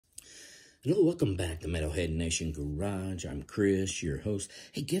Hello, welcome back to Metalhead Nation Garage. I'm Chris, your host.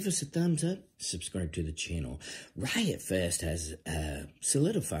 Hey, give us a thumbs up, subscribe to the channel. Riot Fest has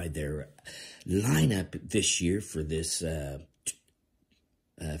solidified their lineup this year for this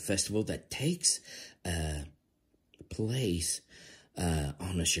festival that takes place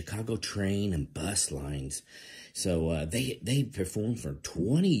on the Chicago train and bus lines. So they performed for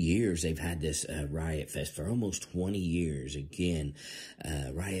 20 years. They've had this Riot Fest for almost 20 years. Again,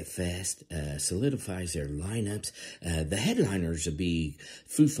 Riot Fest solidifies their lineups. The headliners will be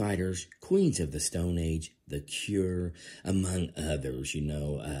Foo Fighters, Queens of the Stone Age, The Cure, among others. You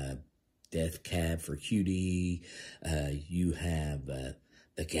know, Death Cab for Cutie. You have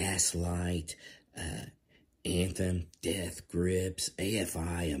The Gaslight, Anthem, Death Grips,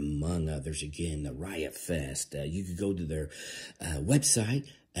 AFI, among others. Again, the Riot Fest. You could go to their website,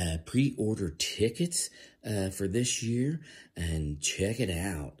 pre-order tickets for this year, and check it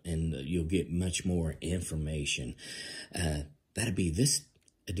out, and you'll get much more information. That'll be this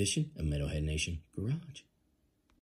edition of Metalhead Nation Garage.